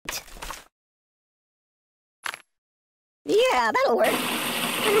Yeah, that'll work.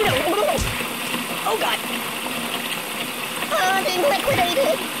 Oh, God. I'm being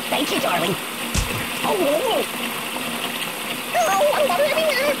liquidated. Thank you, darling. Oh, Oh, water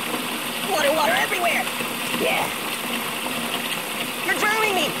everywhere. water everywhere. Yeah. You're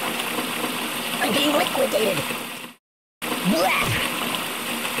drowning me. I'm being liquidated. Blah.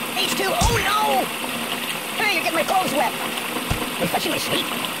 H2, oh no! Hey, you're getting my clothes wet. Refreshing my sleep.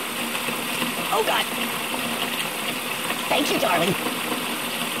 Oh, God. Thank you, darling.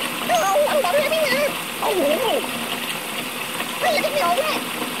 Oh, water everywhere. Oh, Hey, you're getting me all wet.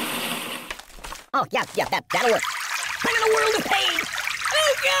 oh, yeah, that'll work. I'm in a world of pain.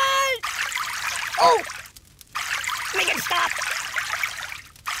 Oh, God! Oh! Make it stop.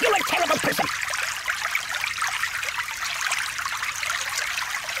 You're a terrible person.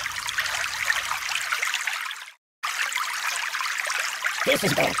 This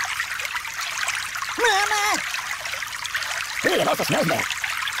is bad. Mama! Ooh, it also smells bad.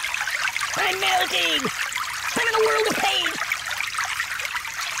 I'm melting! I'm in a world of pain!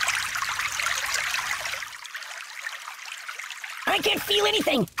 I can't feel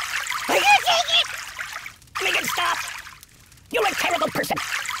anything! I can't take it! Make it stop! You're a terrible person!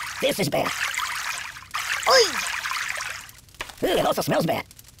 This is bad. Oi! Ooh, it also smells bad.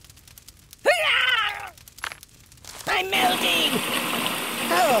 I'm melting!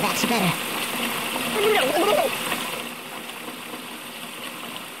 Oh, that's better.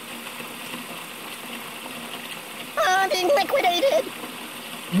 I'm being liquidated.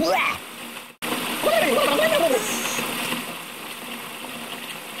 Blah!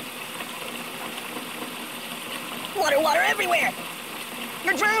 Water everywhere!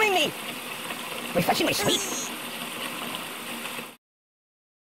 You're drowning me! Refreshing my sleep.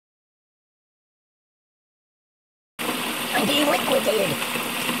 I'm being liquidated.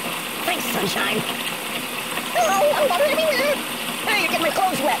 Thanks, sunshine. Oh, water everywhere. Hey, you're getting my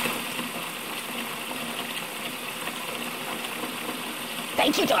clothes wet.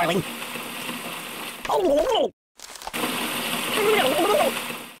 Thank you, darling. Oh,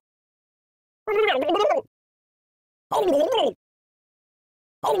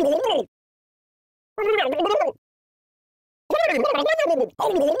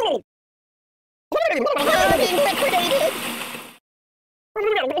 I'm being liquidated.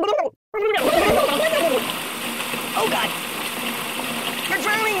 oh, God. You're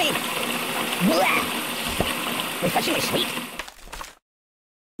drowning me. Blah. Refreshing my sleep.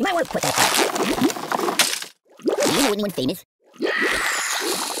 You might want to quit that. Do you know anyone famous?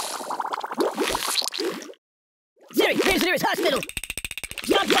 Siri, where's the nearest hospital?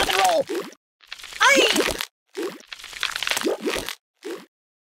 Stop, drop, and roll. Aye!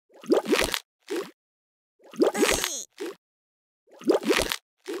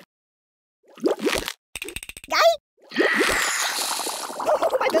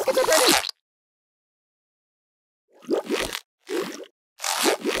 Oh, my biscuits are burning.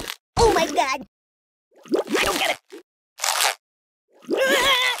 Oh, my God. I don't get it.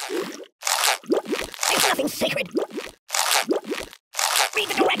 It's nothing sacred. Read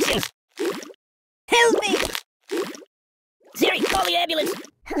the directions. Help me. Siri, call the ambulance.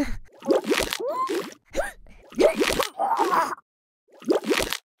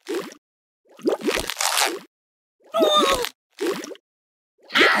 Oh!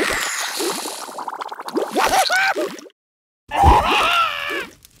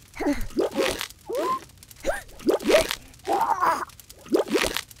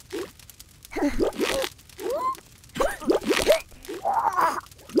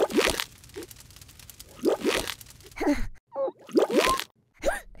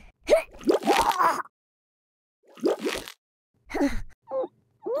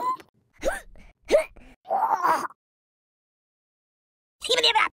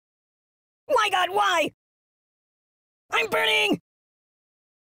 My God, why? I'm burning!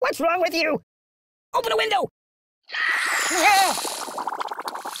 What's wrong with you? Open a window!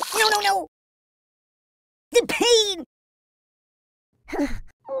 No! The pain!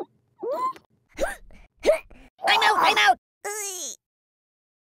 I'm out!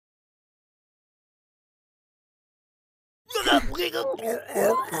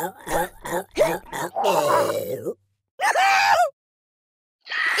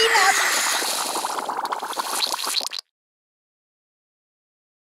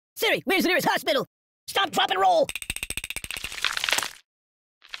 Siri, where's the nearest hospital? Stop, drop, and roll!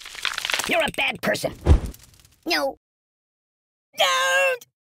 You're a bad person. No. Don't!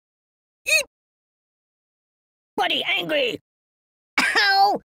 Eep. Buddy, angry!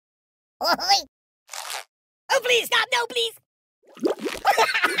 Ow! Oh, please, stop! No, please!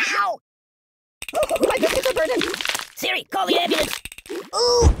 Ow! Oh, my biscuits are burning. Siri, Siri, call the ambulance.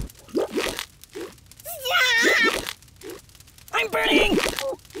 Ooh! Stop! I'm burning!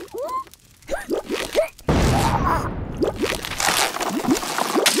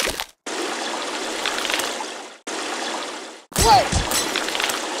 Whoa!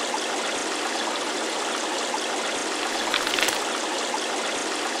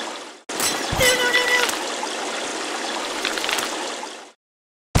 No!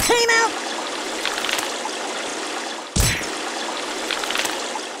 Time out!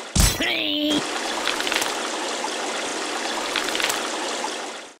 Hey!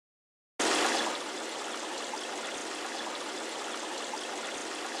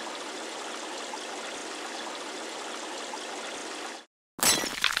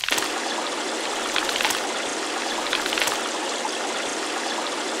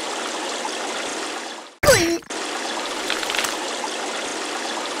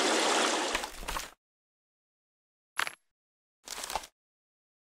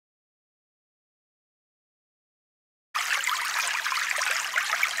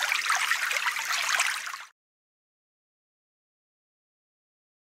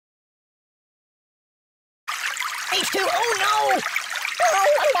 H2, oh no! Oh,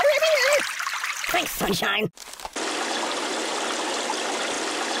 I'm water everywhere! Thanks, sunshine.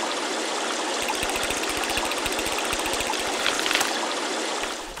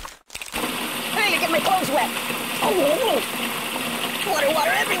 Hey, you're getting my clothes wet. Oh,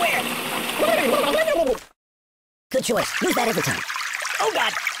 water everywhere. Good choice. Use that every time. Oh,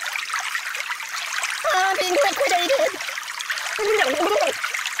 God. I'm being liquidated!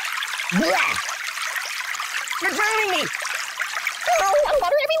 Blah. You're drowning me. Oh, I'm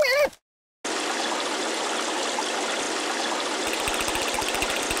water everywhere!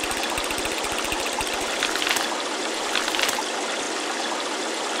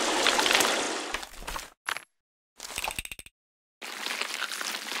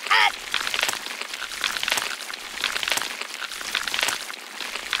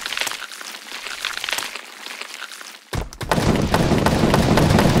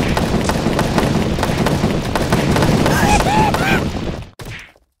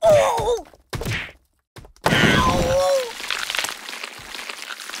 Oh! Ow!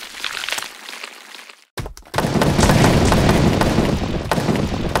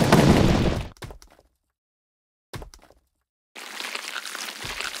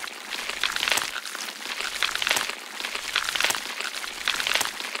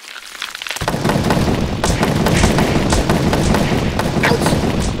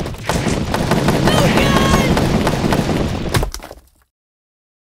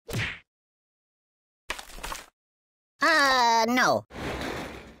 No.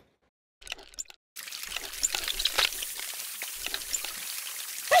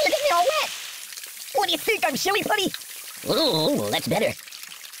 Hey, you're getting me all wet! What do you think? I'm silly putty? Ooh, that's better. I'm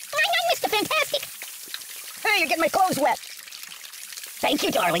Mr. Fantastic! Hey, you're getting my clothes wet. Thank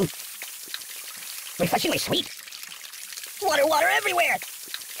you, darling. Refreshingly sweet. Water everywhere.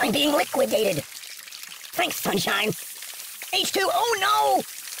 I'm being liquidated. Thanks, sunshine. H2, oh no!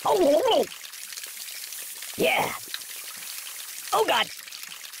 Oh, yeah. Oh, God.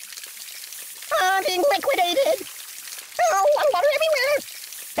 I'm being liquidated! Oh, I'm water everywhere!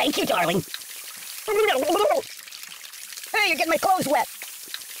 Thank you, darling. Hey, you're getting my clothes wet.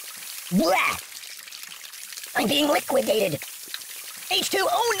 Blah. I'm being liquidated. H2,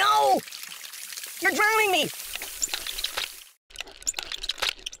 oh no! You're drowning me!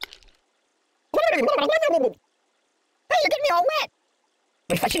 Hey, you're getting me all wet!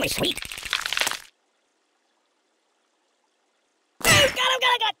 Refreshingly sweet. Oh,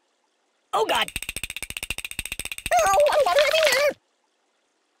 God! Oh, God! Oh, I'm water everywhere!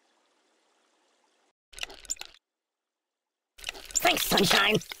 Thanks,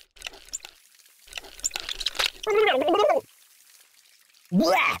 sunshine.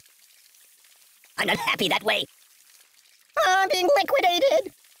 Blah. I'm not happy that way. I'm being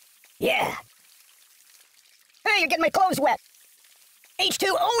liquidated! Yeah. Hey, you're getting my clothes wet. H2,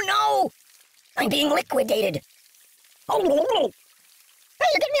 oh no! I'm being liquidated. Oh, Hey,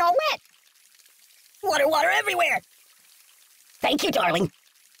 you're getting me all wet! water everywhere. Thank you, darling.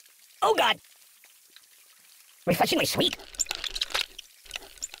 Oh, God. Refreshingly sweet.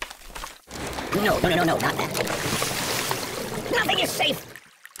 No, not that. Nothing is safe.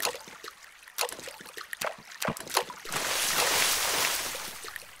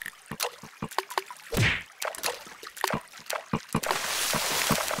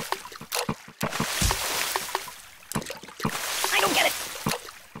 I don't get it.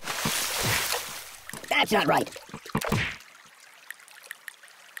 That's not right.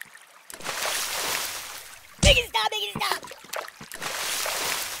 Make it stop.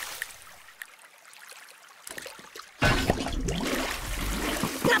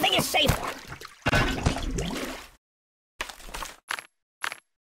 Nothing is safe.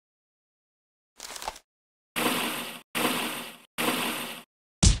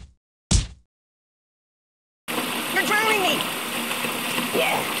 You're drowning me!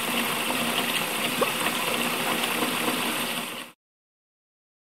 Yeah.